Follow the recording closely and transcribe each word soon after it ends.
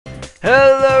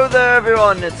Hello there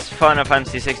everyone, it's Final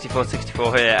Fantasy 64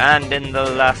 here, and in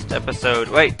the last episode,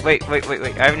 wait, I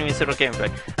haven't even started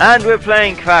gameplay, and we're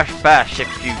playing Crash Bash,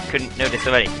 if you couldn't notice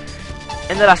already.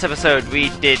 In the last episode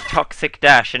we did Toxic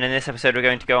Dash, and in this episode we're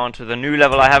going to go on to the new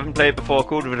level I haven't played before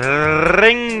called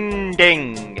Ring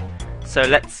Ding. So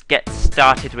let's get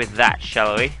started with that,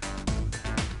 shall we?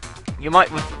 You might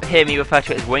hear me refer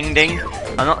to it as Wing Ding.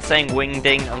 I'm not saying Wing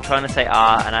Ding, I'm trying to say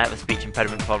R, and I have a speech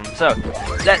impediment problem. So,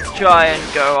 let's try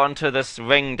and go on to this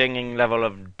ring dinging level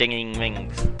of dinging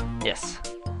rings. Yes.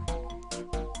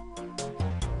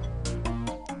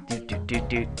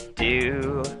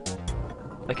 Do.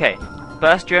 Okay,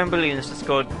 burst your own balloons to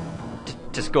score.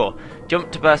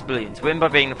 Jump to burst balloons. Win by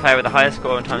being the player with the highest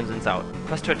score and time zones out.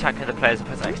 Press to attack other players and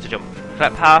press X to jump.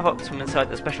 Collect power-ups from inside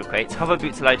the special crates. Hover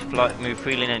boots allow you to move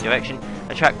freely in any direction.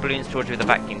 Attract balloons towards you with a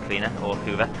vacuum cleaner, or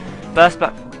hoover. Burst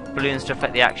back balloons to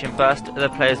affect the action. Burst other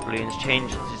players' balloons.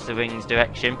 Changes the ring's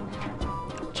direction.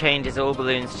 Changes all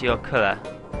balloons to your colour.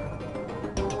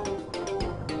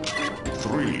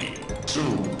 3, 2,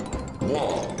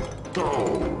 1,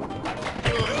 go!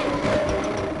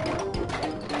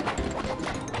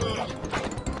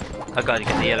 I gotta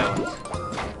get the yellow ones.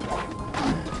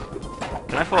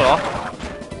 Can I fall off?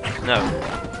 No.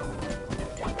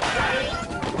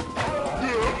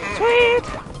 Sweet!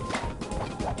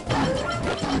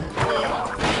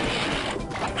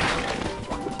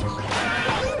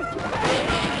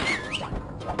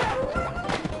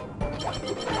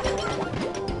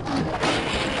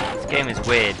 This game is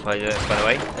weird, by the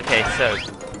way. Okay, so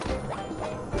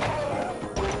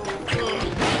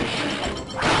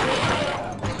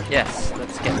yes,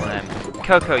 let's get one of them.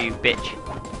 Coco, you bitch.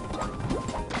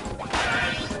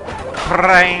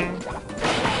 Pring.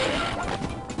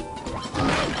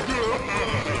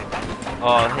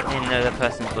 Oh, hitting another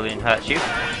person's balloon hurts you.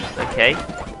 Okay.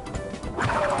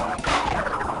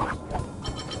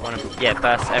 Yeah,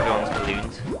 burst everyone's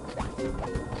balloons.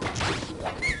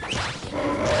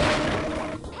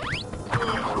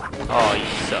 Oh, you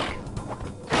suck.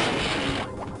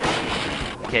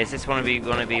 Okay, is this gonna be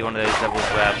one of those levels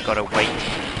where I've got to wait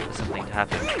for something to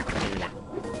happen?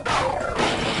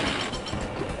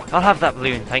 I'll have that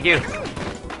balloon, thank you.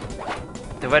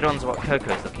 The red one's what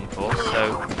Coco's looking for,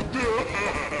 so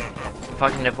if I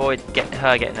can avoid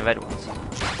her getting the red ones.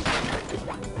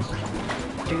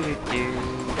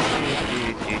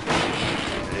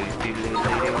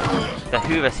 The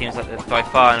Hoover seems like by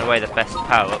far and away the best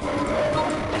power up.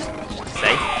 Just to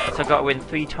say. So I've got to win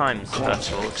 3 times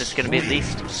first of all, so it's going to be at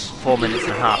least 4 minutes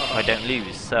and a half if I don't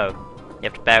lose, so you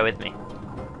have to bear with me.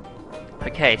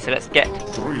 Okay, so let's get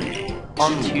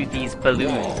onto these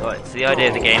balloons. Alright, so the idea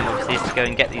of the game obviously is to go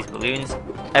and get these balloons.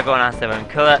 Everyone has their own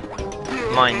colour,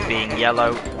 mine being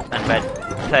yellow and red,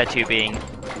 player 2 being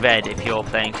red if you're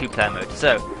playing 2-player mode.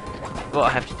 So, what I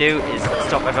have to do is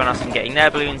stop everyone else from getting their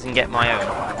balloons and get my own.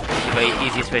 The very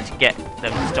easiest way to get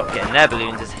them to stop getting their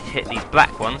balloons is to hit these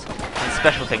black ones, and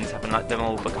special things happen, like them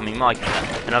all becoming my colour.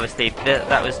 And obviously, if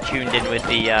that was tuned in with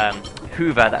the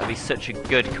Hoover, that would be such a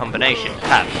good combination to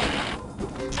have.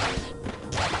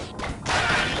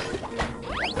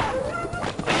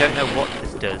 I don't know what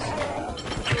this does.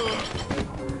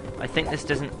 I think this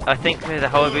doesn't. I think with the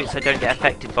hover boots I don't get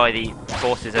affected by the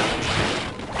forces of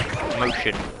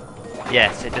motion.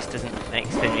 Yes, it just doesn't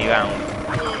spin me round.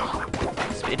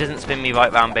 It doesn't spin me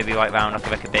right round, baby, right round like a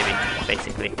record baby,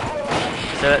 basically.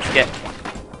 So let's get.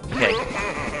 Okay.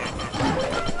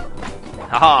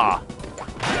 Haha!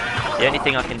 The only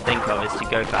thing I can think of is to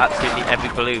go for absolutely every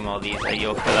balloon while these are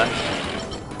your colour.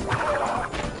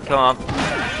 Come on.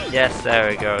 Yes, there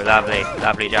we go. Lovely,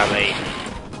 lovely jubbly.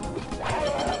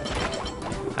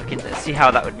 I can see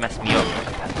how that would mess me up.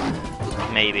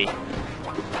 Maybe.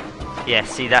 Yeah,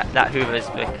 see that Hoover is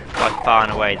by far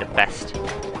and away the best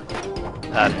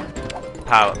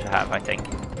power up to have, I think.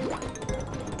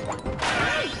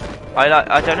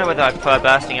 I don't know whether I prefer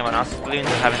bursting everyone else's balloons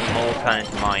or having them all turn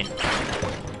into mine.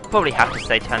 Probably have to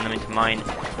say turn them into mine,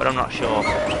 but I'm not sure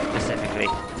specifically.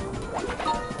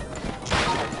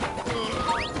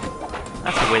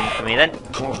 That's a win for me then.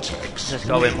 Just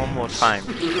gotta win one more time.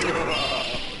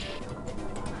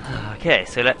 Okay,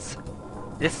 so let's.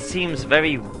 This seems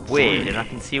very weird, and I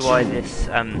can see why this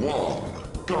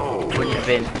wouldn't have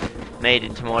been made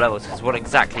into more levels. Because what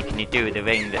exactly can you do with a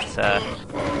ring that's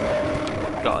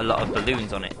got a lot of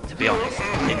balloons on it? To be honest,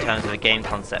 in terms of the game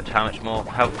concept,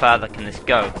 how further can this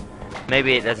go?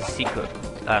 Maybe there's a secret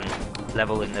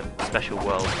level in the special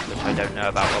world which I don't know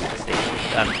about, obviously.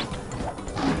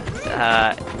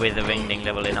 With a ring ding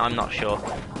level in, I'm not sure.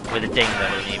 With a ding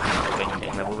level in, even not a ring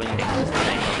ding level. Ring ding is the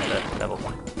name of the level.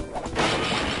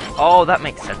 Oh, that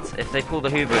makes sense. If they pull the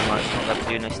Hoover in while it's not their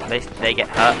balloon, they get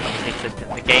hurt. Obviously, so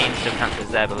the game still counts as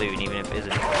their balloon, even if it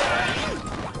isn't.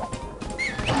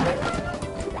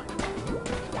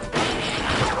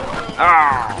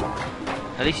 Ah!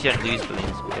 At least you don't lose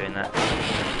balloons by doing that.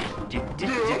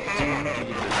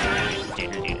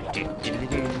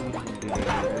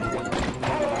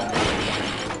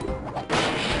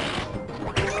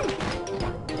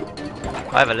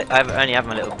 I only have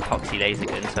my little poxy laser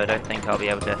gun, so I don't think I'll be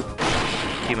able to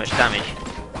do much damage.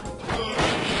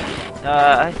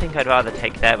 I think I'd rather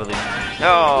take their balloon.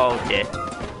 Oh dear!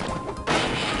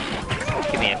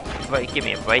 Give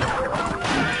me a break.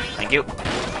 Thank you.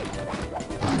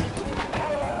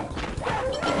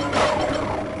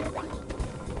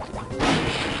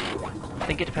 I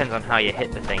think it depends on how you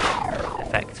hit the thing. It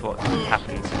affects what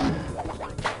happens.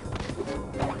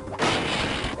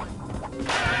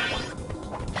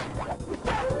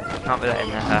 Can't be letting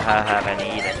her have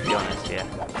any either, to be honest here.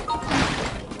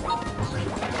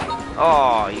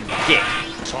 Oh, you dick!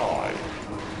 Tie.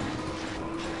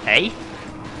 Hey?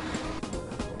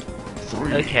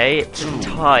 3, Okay, it's a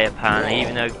tie apparently,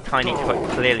 even though Tiny quite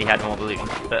clearly had more balloons.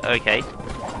 But okay.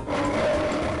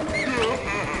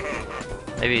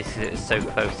 Maybe it's because it was so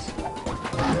close.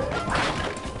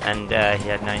 And he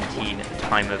had 19 at the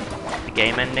time of the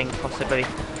game ending, possibly.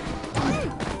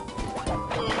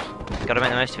 Gotta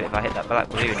make the most of it if I hit that black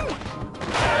balloon.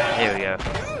 Here we go.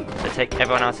 So take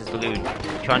everyone else's balloon.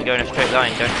 Try and go in a straight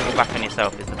line, don't double back on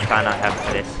yourself is the plan I have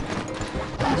for this.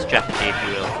 Strategy, if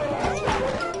you will.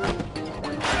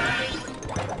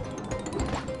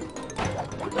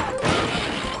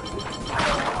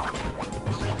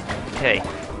 Okay.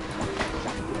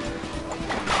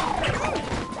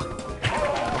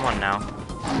 Come on now.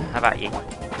 How about you?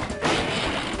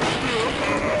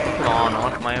 Come on, I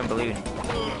want my own balloon.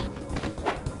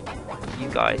 You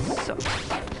guys suck.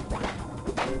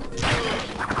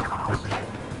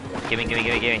 Gimme.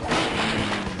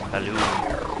 Balloon.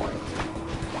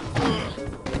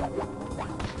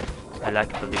 I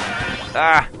like balloons.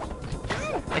 Ah!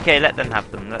 Okay, let them have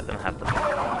them. You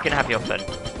can have your fun.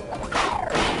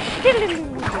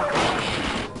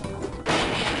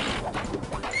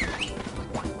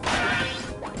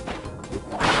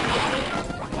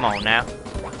 Come on now.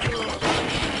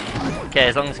 Okay,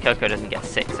 as long as Coco doesn't get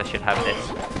 6, I should have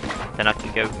this. Then I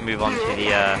can move on to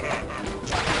the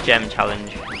gem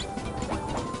challenge.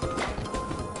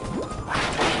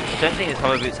 I don't think his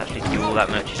hover boots actually do all that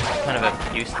much. It's kind of a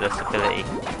useless ability.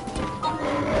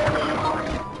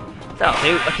 That'll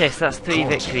do. Okay, so that's 3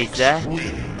 victories there.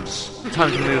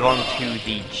 Time to move on to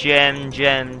the gem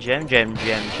challenge.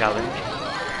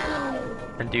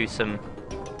 And do some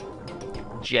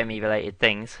gemmy related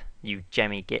things. You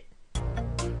gemmy git.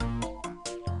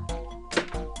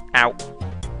 Ow.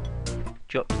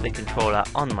 Dropped the controller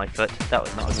on my foot. That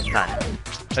was not a good plan.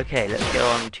 Okay, let's go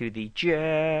on to the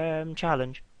gem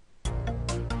challenge.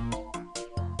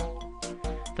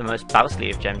 The most bousely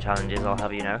of gem challenges, I'll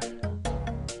have you know.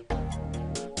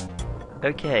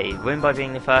 Okay, win by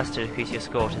being the first to decrease your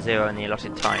score to 0 in the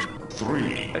allotted time.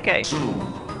 3, okay. 2,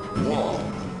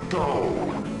 1, go!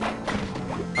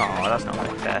 Oh, that's not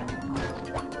very fair.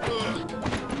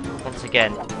 Once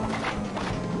again,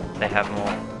 they have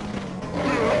more.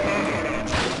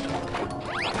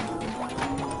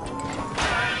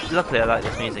 Luckily, I like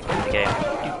this music in the game.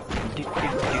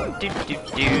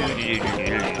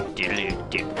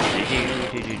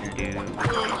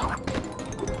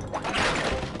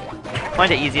 I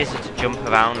find it easiest to jump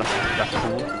around like that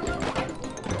pool.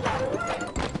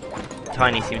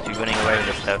 Tiny seems to be running away with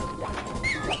this though.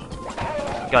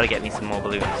 Gotta get me some more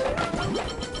balloons.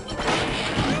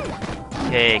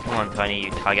 Okay, come on Tiny,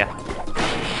 you tiger.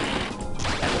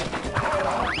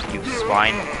 You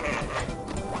swine.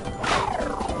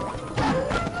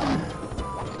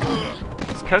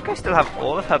 Does Coco still have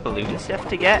all of her balloons left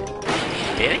to get?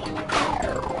 Really?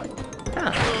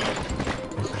 Huh.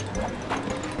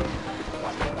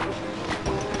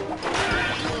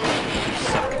 You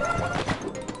suck.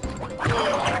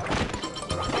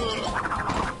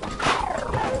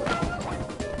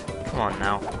 Come on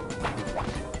now.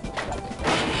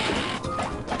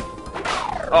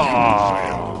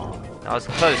 Oh, that was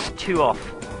close. 2 off.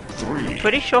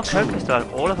 Pretty sure Coco still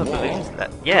had all of her balloons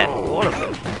left. Yeah, all of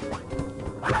them.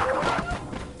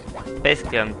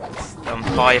 Basically, I'm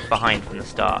 5 behind from the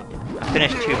start. I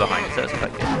finished 2 behind, so that's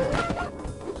quite good.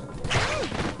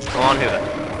 Come on, Hoover.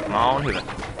 Come on, Hoover.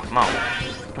 Come on.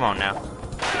 Come on now.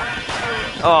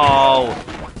 Oh!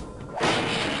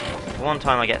 One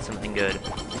time I get something good.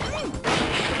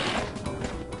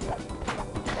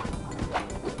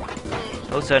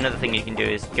 Also, another thing you can do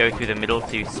is go through the middle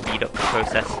to speed up the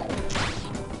process.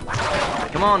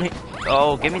 Come on!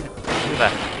 Oh, give me the Hoover,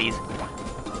 please.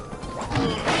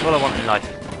 That's all I want in life.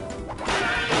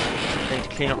 I need to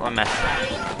clean up my mess.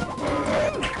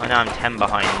 I know I'm 10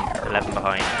 behind, 11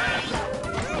 behind,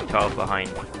 12 behind.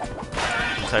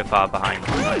 I'm so far behind,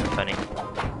 it's not even funny.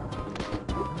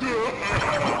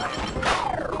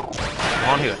 Come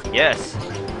on, Hoover. Yes!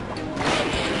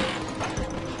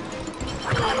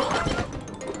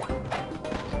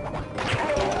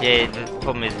 Yeah, the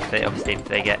problem is that obviously if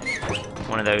they get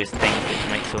one of those things which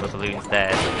makes all the balloons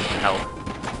theirs, it doesn't help.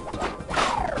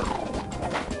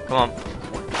 Come on.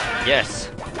 Yes!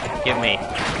 Give me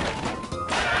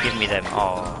them.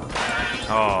 Oh.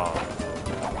 Oh.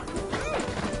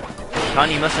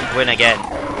 Tiny mustn't win again.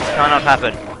 This cannot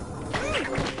happen.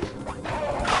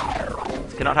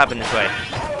 This cannot happen this way.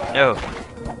 No.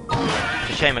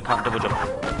 It's a shame I can't double jump.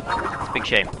 It's a big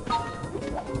shame.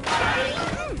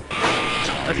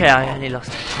 Okay, I only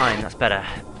lost time, that's better.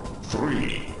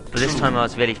 3. But this time I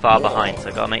was really far behind, so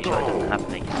I gotta make sure it doesn't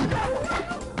happen again.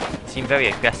 It seemed very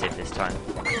aggressive this time.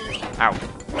 Ow.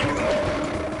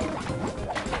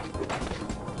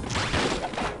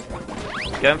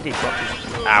 Going for these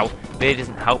boxes, ow, really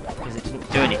doesn't help because it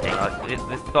doesn't do anything. Like,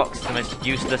 this box is the most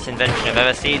useless invention I've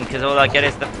ever seen because all I get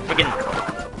is the friggin'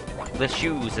 the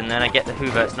shoes, and then I get the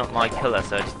Hoover. It's not my colour,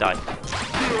 so I just die.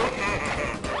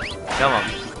 Come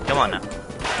on now.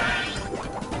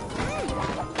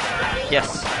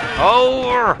 Yes.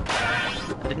 Oh!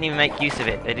 I didn't even make use of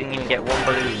it. I didn't even get one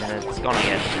balloon, and it's gone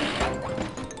again.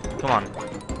 Come on,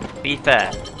 be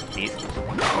fair, please.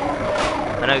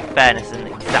 I know fairness isn't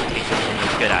exactly something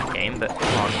you're good at, game, but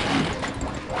come on.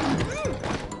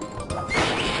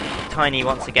 Tiny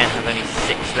once again has only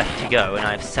 6 left to go, and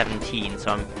I have 17,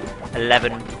 so I'm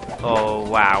 11. Oh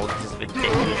wow, this is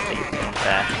ridiculously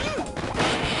unfair.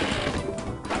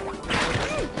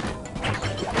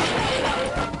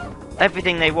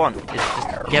 Everything they want is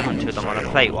just given to them on a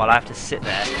plate while I have to sit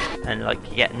there and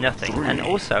like get nothing. And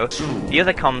also, the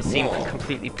other comms seem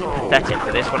completely pathetic,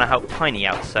 but this one I help Tiny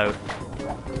out, so...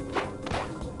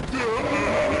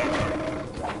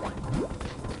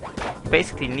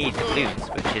 basically need the balloons,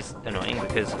 which is annoying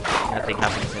because nothing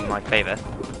happens in my favour.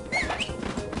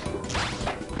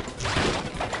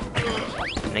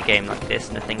 In a game like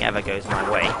this, nothing ever goes my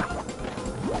way.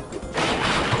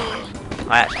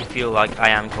 I actually feel like I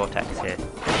am Cortex here.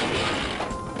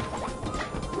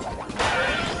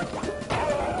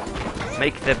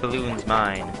 Make the balloons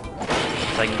mine,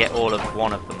 so I can get all of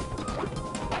one of them.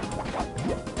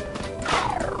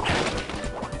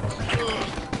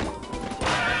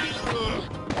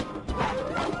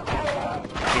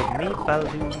 Give me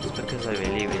balloons because I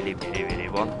really, really, really, really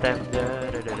want them.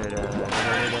 Da, da, da, da, da, da, da,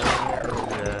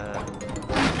 da.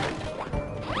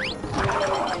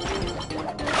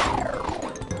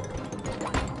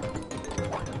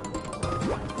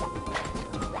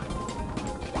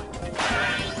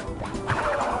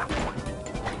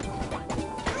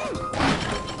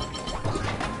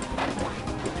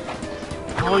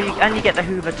 Oh, and you get the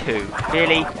Hoover too.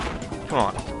 Really? Come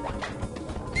on.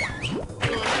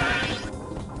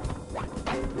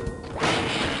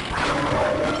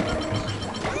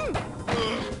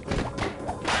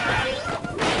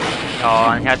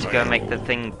 Oh, and you had to go and make the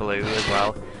thing blue as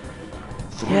well.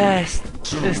 Yes,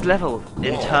 this level,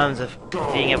 in terms of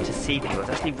being able to see people, it's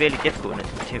actually really difficult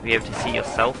to be able to see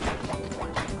yourself.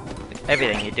 Like,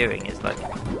 everything you're doing is like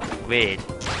weird.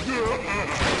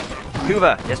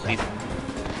 Hoover, yes please.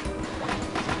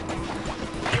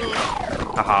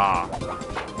 Haha.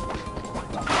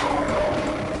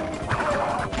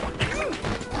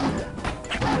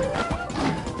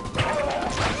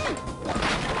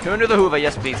 Come into the Hoover,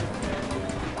 yes please.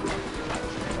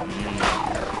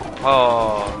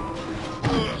 Oh.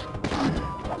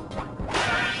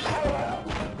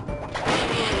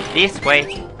 This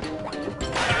way.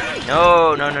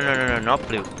 No, no, no, no, no, no, not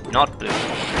blue. Not blue.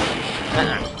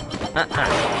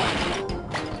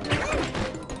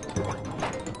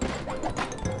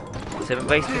 It's a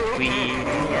race between me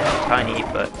and Tiny,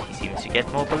 but he seems to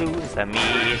get more balloons than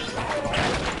me.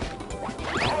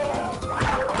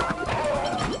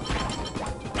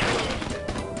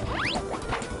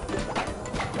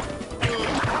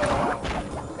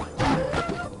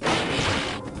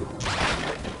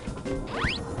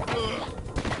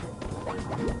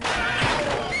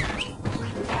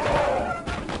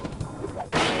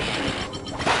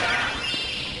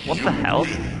 What the hell?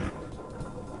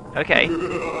 Okay.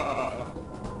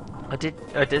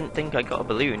 I didn't think I got a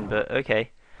balloon, but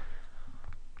okay.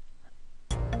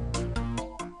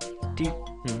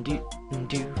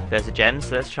 There's a gem,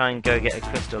 so let's try and go get a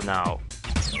crystal now.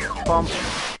 Bomb.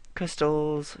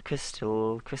 Crystals,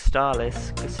 crystal,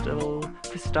 crystallis, crystal,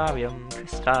 crystarium,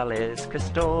 crystallis,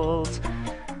 crystals.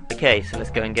 Okay, so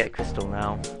let's go and get a crystal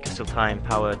now. Crystal time,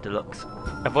 power, deluxe.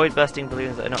 Avoid bursting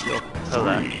balloons that are not your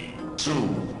colour. 2,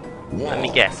 1. Let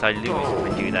me guess, I lose if I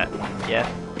do that. Yeah?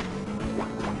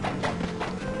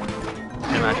 I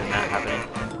can imagine that happening.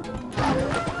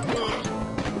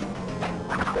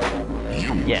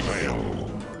 You Yes. fail.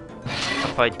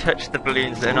 If I touch the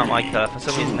balloons that are not my colour, for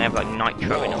some reason they have like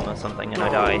nitro in them or something and I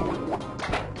die.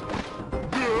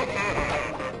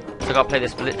 So I gotta play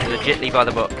this legitly by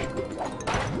the book.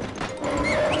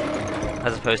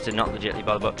 As opposed to not legitly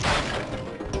by the book.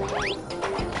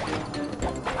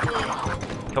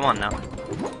 Come on now.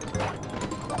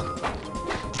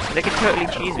 They could totally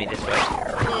cheese me this way.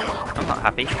 I'm not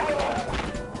happy.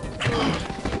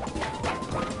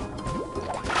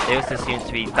 There also seems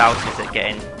to be thousands that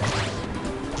get in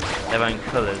their own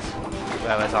colours,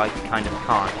 whereas I kind of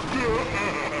can't.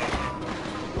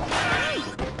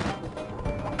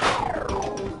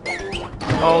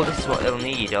 Oh, this is what I'll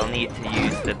need. I'll need to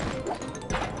use the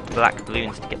black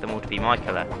balloons to get them all to be my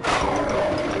colour,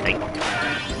 I think.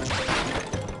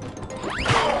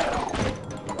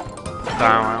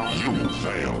 You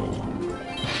fail.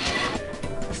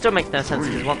 It still makes no sense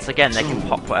because once again they can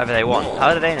pop whatever they want.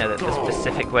 How do they know that the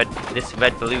specific this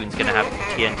red balloon's going to have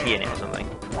TNT in it or something?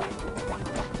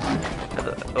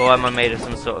 Or am I made of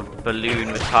some sort of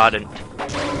balloon retardant?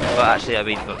 Well, actually, I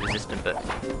mean not resistant, but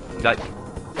like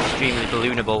extremely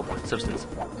balloonable substance.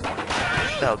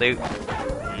 That'll do.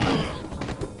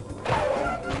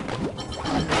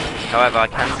 However, I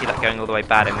can see that going all the way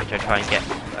bad, in which I try and get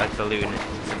a balloon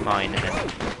that's mine, and then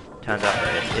it turns out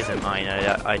that it isn't mine,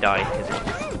 and I die because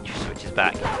it switches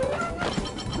back.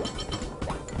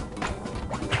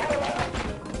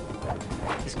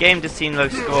 This game does seem low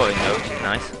scoring though, which is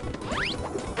nice.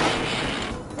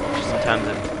 Just in terms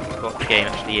of what the game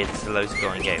actually is, it's a low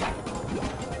scoring game.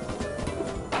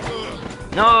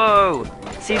 No!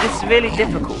 See, this is really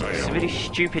difficult. It's a really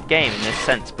stupid game in this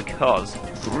sense because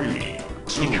 3,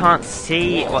 2. you can't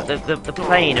see what the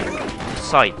plane of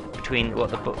sight between what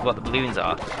the balloons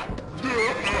are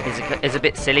is a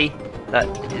bit silly. That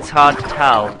it's hard to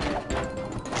tell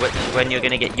when you're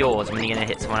going to get yours, when you're going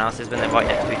to hit someone else's, when they're right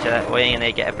next to each other, when you're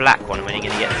going to get a black one, when you're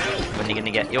going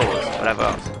to get yours, whatever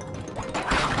else.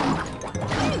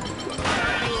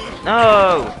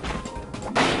 No!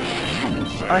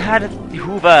 I had a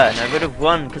Hoover and I would have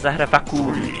won because I had a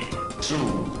vacuum. 3,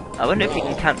 2. I wonder if we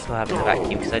can cancel having a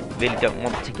vacuum because I really don't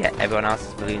want to get everyone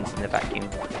else's balloons in the vacuum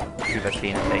Hoover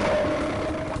cleaner thing.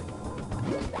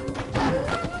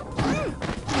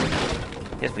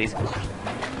 Yes, please.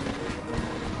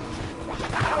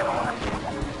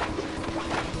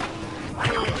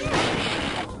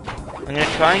 I'm going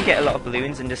to try and get a lot of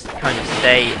balloons and just kind of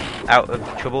stay out of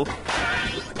trouble.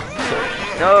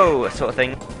 No, sort of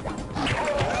thing.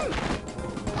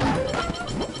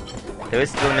 There is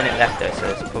still a minute left though, so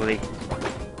it's probably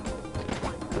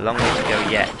a long way to go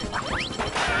yet.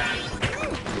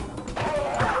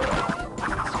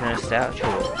 Just going to stay out of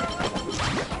trouble.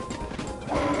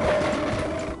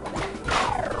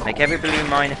 Make every balloon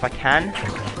mine if I can.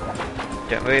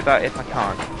 Don't worry about it if I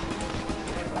can't.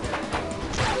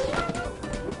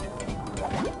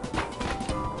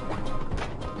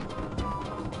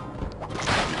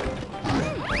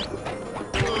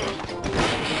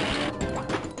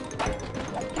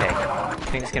 Okay, I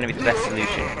think it's going to be the best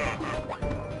solution.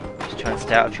 Just try and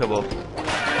stay out of trouble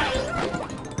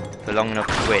for long enough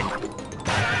to win.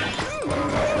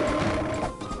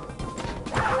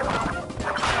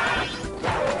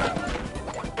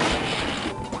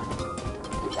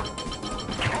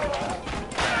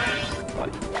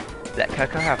 Let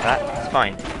Coco have that, it's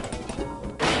fine. It's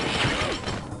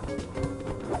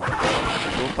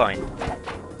all fine.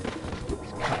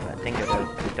 Just cut that thing over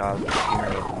the dial too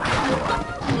many of them.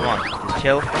 Come on, just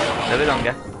chill, a little bit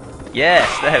longer. Yes,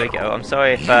 there we go. I'm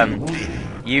sorry if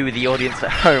you, the audience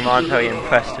at home, aren't very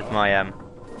impressed with my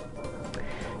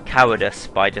cowardice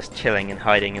by just chilling and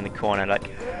hiding in the corner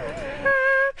like.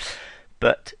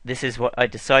 But this is what I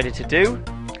decided to do.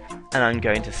 And I'm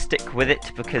going to stick with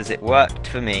it because it worked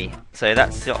for me. So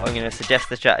that's what I'm going to suggest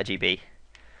the strategy be.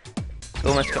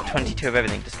 Almost got 22 of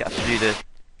everything, just got to do the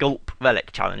Gulp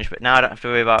Relic challenge, but now I don't have to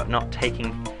worry about not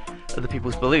taking other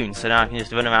people's balloons, so now I can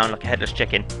just run around like a headless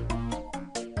chicken.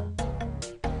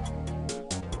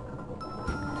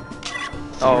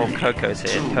 Oh, Coco's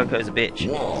here. Coco's a bitch.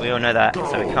 We all know that,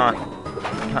 so we can't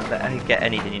let her get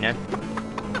anything, you know?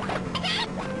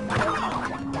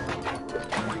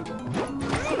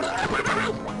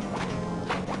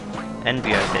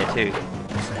 Envio's here too.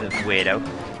 The weirdo.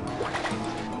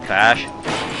 Crash.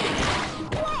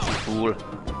 Fool.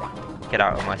 Get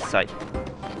out of my sight.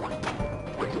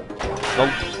 Go.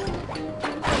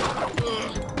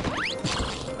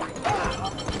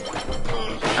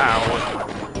 Ow.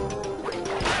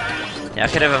 Yeah, I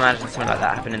could have imagined something like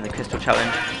that happen in the Crystal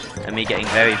Challenge, and me getting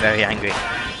very, very angry.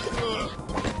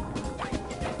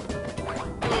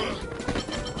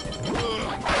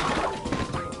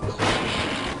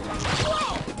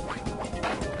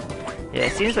 Yeah,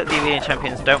 it seems like the Arena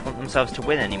Champions don't want themselves to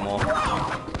win anymore.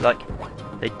 Like,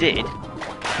 they did,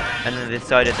 and then they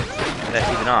decided that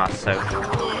they're even arse, so...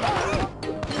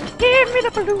 Give me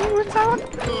the balloons, I want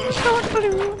the balloons, I want the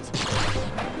balloons!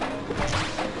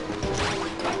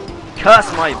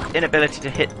 Curse my inability to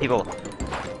hit people!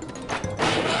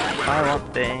 I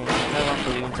want things, I want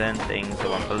balloons and things, I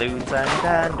want balloons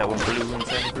and I want balloons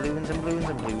and balloons and balloons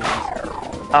and balloons.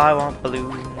 I want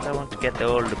balloons, I want to get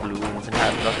all the balloons and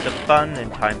have lots of fun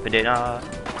in time for dinner,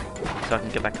 so I can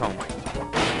get back home.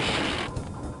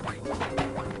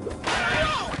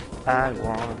 I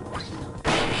want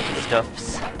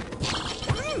stuffs.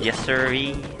 Yes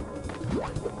sirree.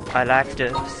 I like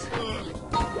stuffs.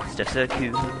 Stuffs are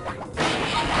cool.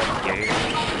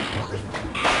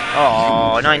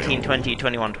 Oh, 19, 20,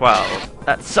 21, 12.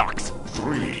 That sucks.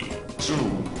 3, 2,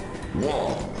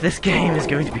 1. This game is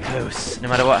going to be close. No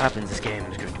matter what happens, this game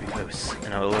is going to be close.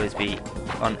 And I will always be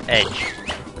on edge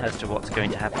as to what's going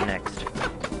to happen next.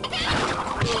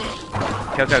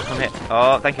 Coco, come here.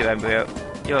 Oh, thank you, Embryo.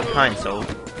 You're a kind soul.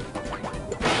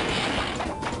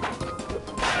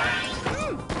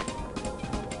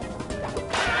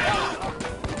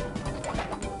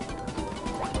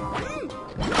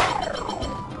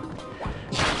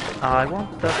 I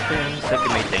want the things, so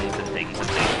give me things and things and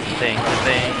things and things and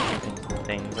things.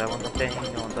 Things, I want the thing,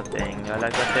 I want the thing, I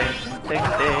like the thing, thing,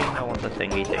 I want the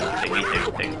thingy, thing, thingy,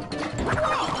 thing, thing.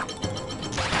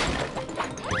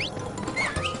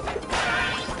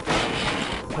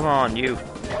 Come on, you.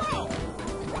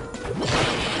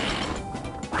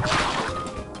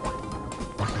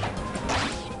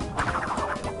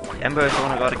 Ember is the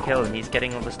one I gotta kill, and he's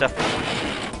getting all the stuff.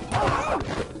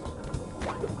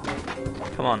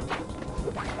 Come on.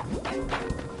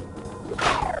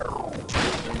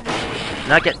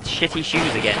 And I get shitty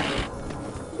shoes again.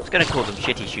 I'm just gonna call them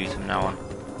shitty shoes from now on.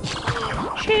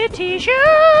 Shitty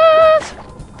shoes!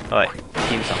 Alright,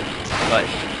 theme song. Right.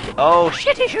 Oh,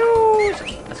 shitty shoes!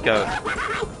 Let's go.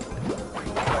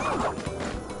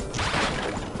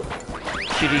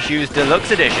 Shitty Shoes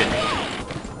Deluxe Edition.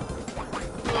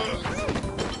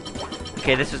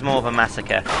 Okay, this was more of a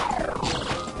massacre.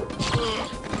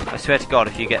 I swear to God,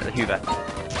 if you get the Hoover.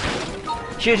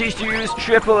 Shitty Shoes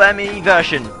Triple ME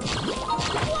version.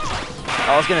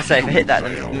 I was gonna say, if I hit that,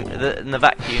 then the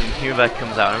vacuum Hoover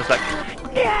comes out, and I was like,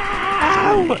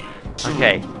 no!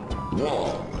 Okay.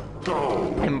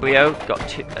 Embryo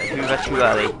got Hoover too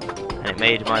early, and it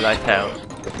made my life hell.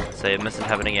 So it mustn't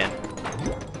happen again.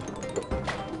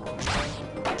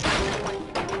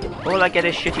 All I get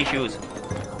is shitty shoes.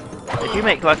 They do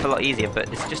make life a lot easier, but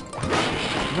it's just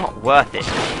not worth it.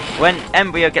 When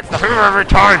Embryo gets the Hoover every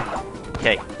time!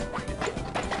 Okay.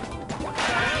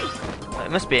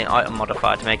 It must be an item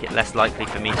modifier to make it less likely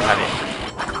for me to have it.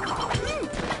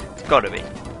 It's gotta be.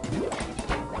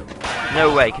 No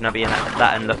way can I be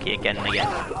that unlucky again and again.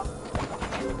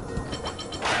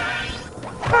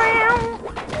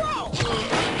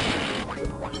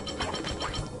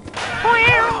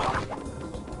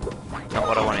 Not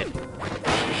what I wanted.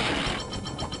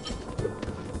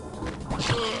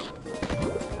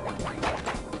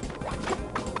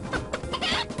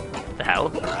 The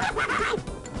hell?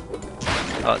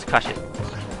 Oh, it's crashing.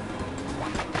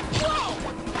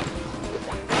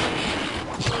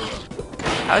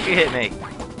 How'd you hit me?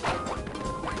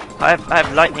 I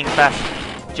have lightning fast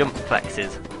jump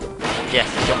flexes. Yes,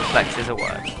 jump flex is a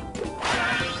word.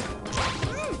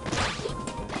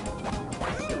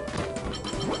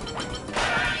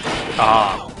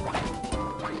 Ah.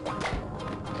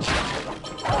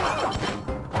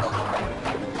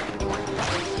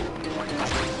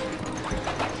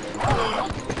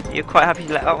 You're quite happy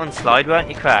to let that one slide, weren't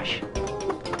you, Crash? You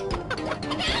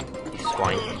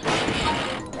swine.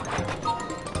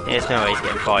 There's no way he's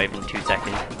getting 5 in 2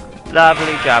 seconds.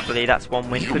 Lovely jabbly, that's one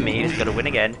win for me. He's got to win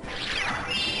again.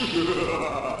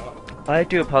 I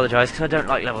do apologise because I don't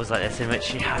like levels like this in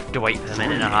which you have to wait for a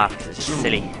minute and a half because it's just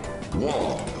silly.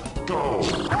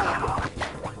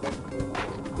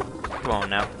 Come on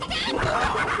now.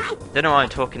 Don't know why I'm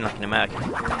talking like an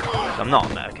American. I'm not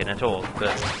American at all,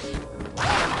 but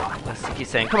I keep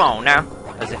saying, come on now,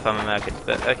 as if I'm American,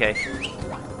 but okay.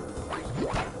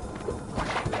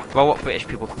 well, what British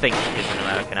people think is an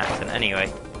American accent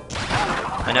anyway.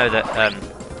 I know that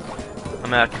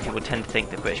American people tend to think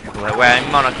that British people are wearing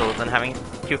monocles and having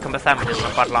cucumber sandwiches on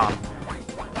a front lawn.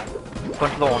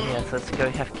 Front lawn, yes, let's go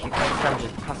have cucumber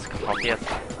sandwiches plus coffee, yes.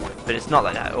 But it's not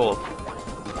like that at all.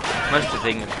 Most of the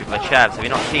English people are chavs. Have you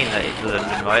not seen the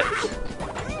London riots?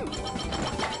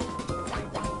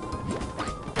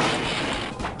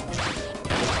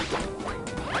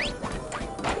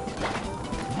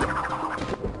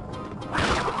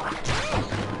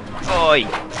 Oi!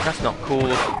 That's not cool.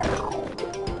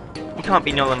 You can't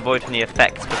be null and void from the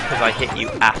effects because I hit you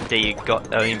after you got,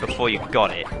 before you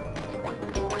got it.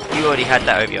 You already had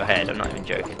that over your head, I'm not even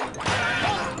joking.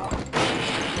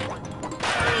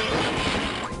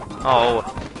 Oh.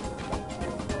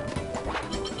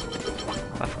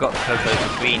 I forgot the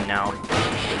Coco's green now.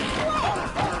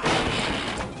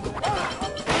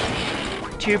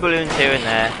 2 balloons here and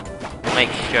there will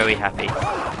make Joey happy.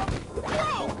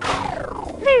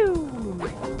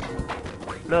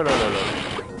 Lo lo lo lo.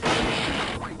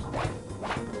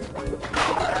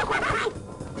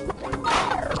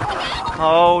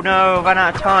 Oh no, ran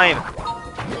out of time.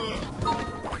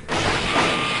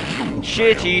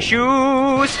 Shitty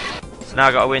shoes! So now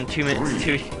I've got to win 2 minutes,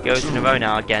 2 goes in a row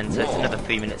now again, so it's another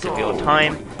 3 minutes of your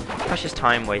time. Precious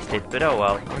time wasted, but oh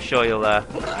well. I'm sure you'll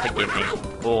forgive me.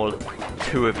 All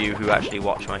 2 of you who actually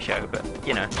watch my show, but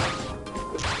you know.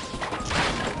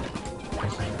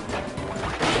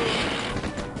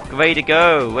 Way to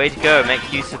go, way to go.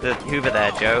 Make use of the Hoover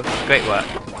there, Joe. Great work.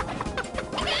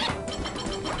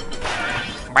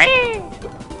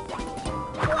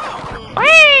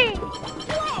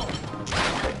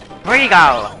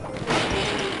 Regal!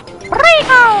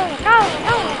 Regal! Go,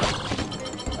 go!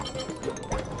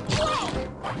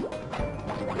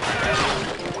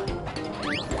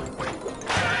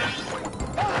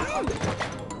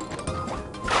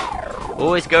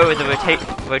 Always go with the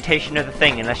rotation of the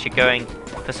thing unless you're going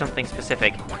for something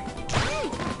specific.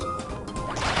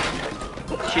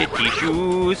 Shitty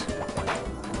shoes!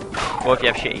 Or if you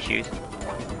have shitty shoes,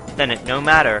 then it no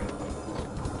matter.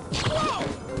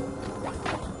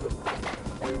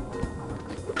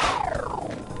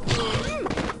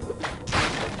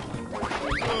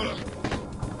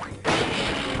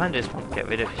 I just want to get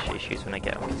rid of shitty shoes when I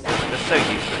get them, because they're so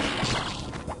useless.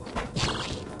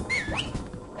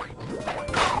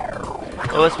 I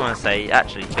always want to say,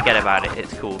 actually, forget about it,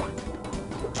 it's cool.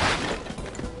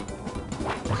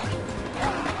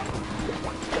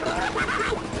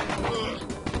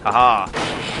 Haha!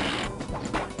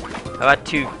 I've had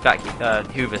 2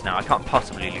 Hoovers now, I can't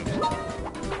possibly lose.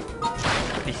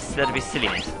 That'd be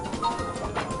silliness.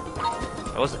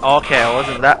 Okay, I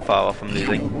wasn't that far off from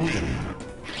losing.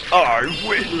 I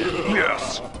win!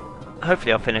 Yes!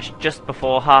 Hopefully I'll finish just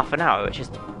before half an hour, which is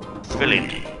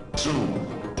brilliant. 2,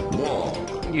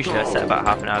 1. Usually I set about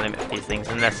half an hour limit for these things,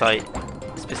 unless I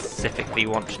specifically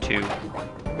want to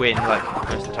win, like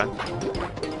most of the time.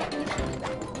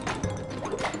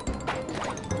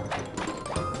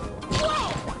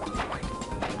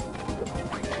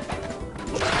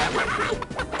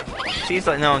 Seems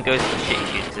like no one goes for the shitty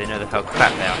shoes because they know how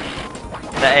crap they are.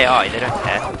 They're AI, they don't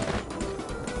care.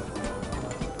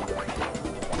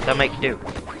 They'll make you do.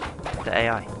 The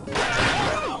AI.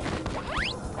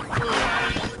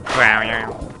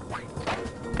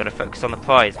 Gotta focus on the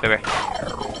prize, baby.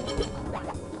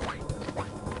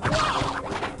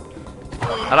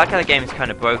 I like how the game's kind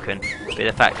of broken with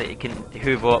the fact that you can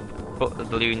hoover up the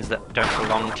balloons that don't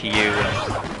belong to you.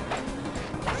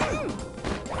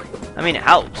 I mean, it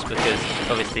helps because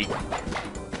obviously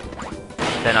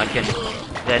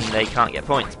then they can't get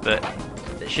points, but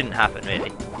it shouldn't happen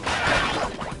really.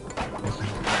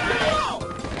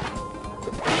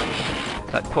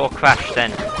 That poor Crash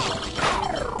then.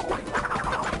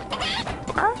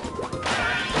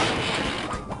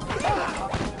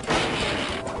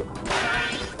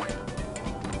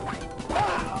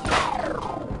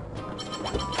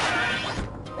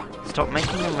 Stop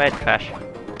making them red, Crash.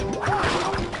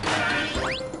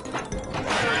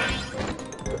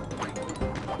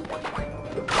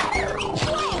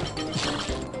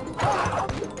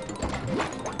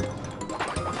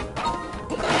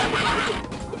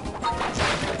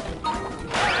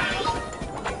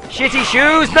 Shitty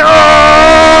shoes,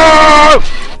 no!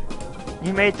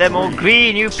 You made them all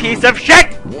green, you piece of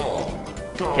shit!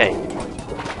 Okay.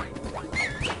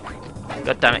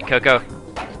 God damn it, Coco.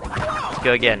 Let's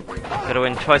go again. Gotta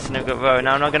win twice in a row.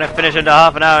 Now I'm not gonna finish under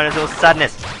half an hour and it's all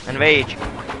sadness and rage.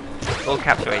 All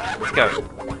caps rage. Let's go.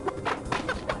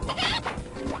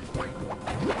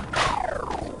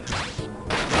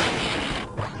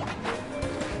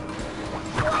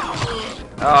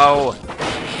 Oh!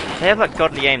 They have like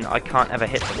godly aim that I can't ever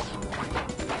hit them.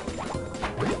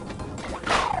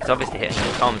 Because obviously hitting them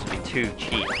with bombs would be too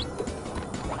cheap.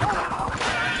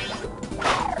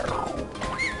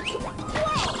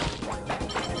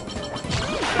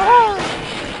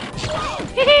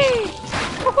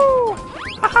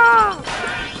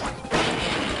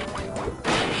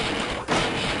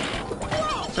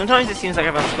 Sometimes it seems like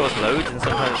everyone scores loads, and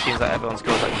sometimes it seems like everyone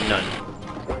scores like none.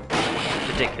 It's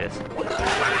ridiculous.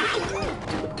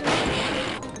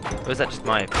 Or is that just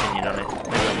my opinion on it?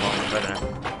 Maybe I'm wrong, I don't know.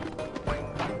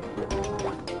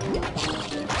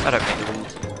 I don't make the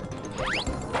rules.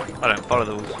 I don't follow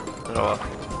the rules at all.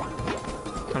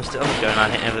 I'm still going around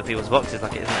hitting other people's boxes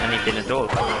like it isn't anything at all.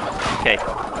 Okay.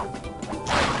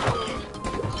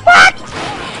 What?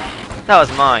 That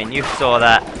was mine, you saw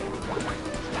that.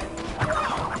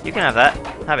 You can have that.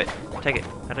 Have it. Take it.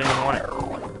 I don't even want it.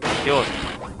 It's yours.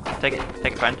 Take it.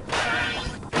 Take it, friend.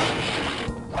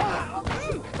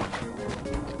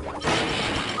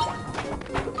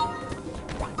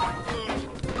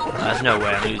 There's no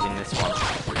way I'm losing this one.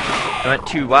 I went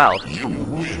too wild.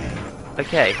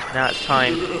 Okay, now it's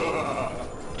time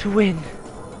to win.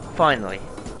 Finally.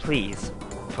 Please.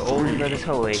 For all that is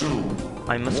holy,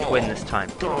 I must win this time.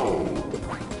 You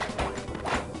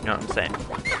know what I'm saying?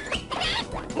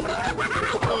 Do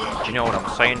you know what I'm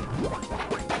saying?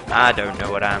 I don't know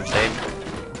what I'm saying.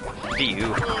 Do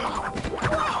you?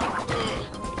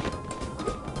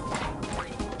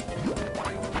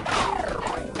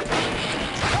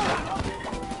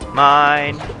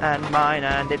 Mine,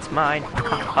 and it's mine.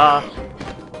 Ha ha.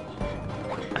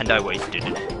 And I wasted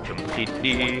it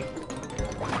completely.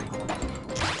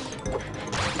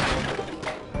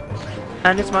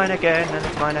 And it's mine again, and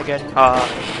it's mine again. Ha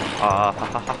ha ha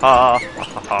ha ha ha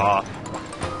ha ha.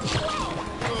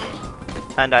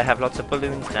 And I have lots of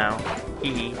balloons now.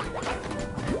 Hee hee.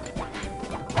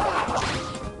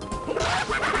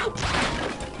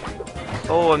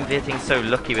 Oh, I'm getting so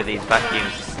lucky with these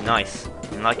vacuums. It's nice.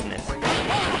 I'm liking this.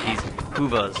 These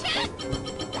hoovers.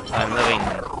 I'm loving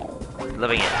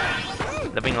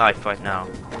it. Living life right now.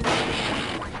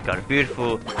 Got a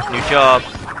beautiful new job,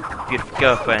 beautiful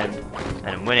girlfriend, and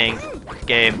I'm winning the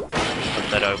game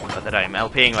that I'm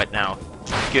LPing right now.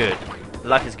 It's good.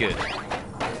 Life is good.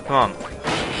 Come on.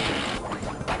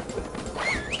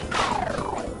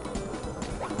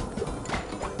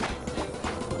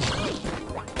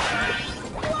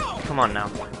 Come on now.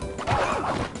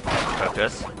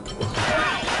 Focus.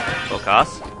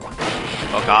 Focus.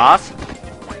 Focus.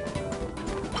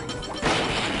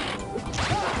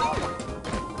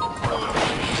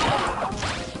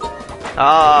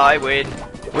 Ah, I win.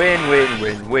 Win, win,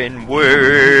 win, win,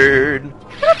 win.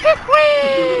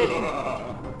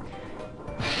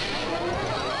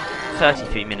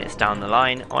 33 minutes down the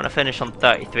line. I want to finish on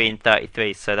 33 and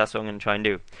 33, so that's what I'm going to try and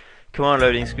do. Come on,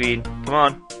 loading screen. Come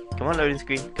on. Come on, loading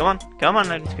screen. Come on. Come on,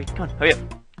 loading screen. Come on, hurry up.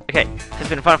 Okay, this has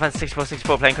been Final Fantasy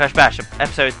 64 playing Crash Bash,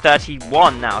 episode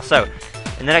 31 now. So,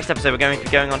 in the next episode we're going to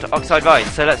be going on to Oxide Rise.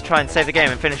 So let's try and save the game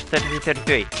and finish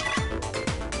 33.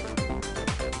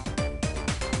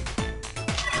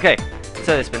 Okay,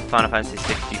 so this has been Final Fantasy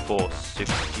 64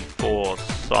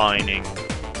 signing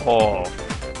off.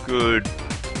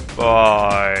 Goodbye,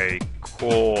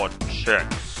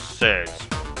 Cortex says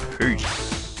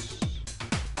peace.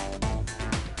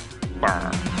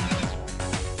 Burn.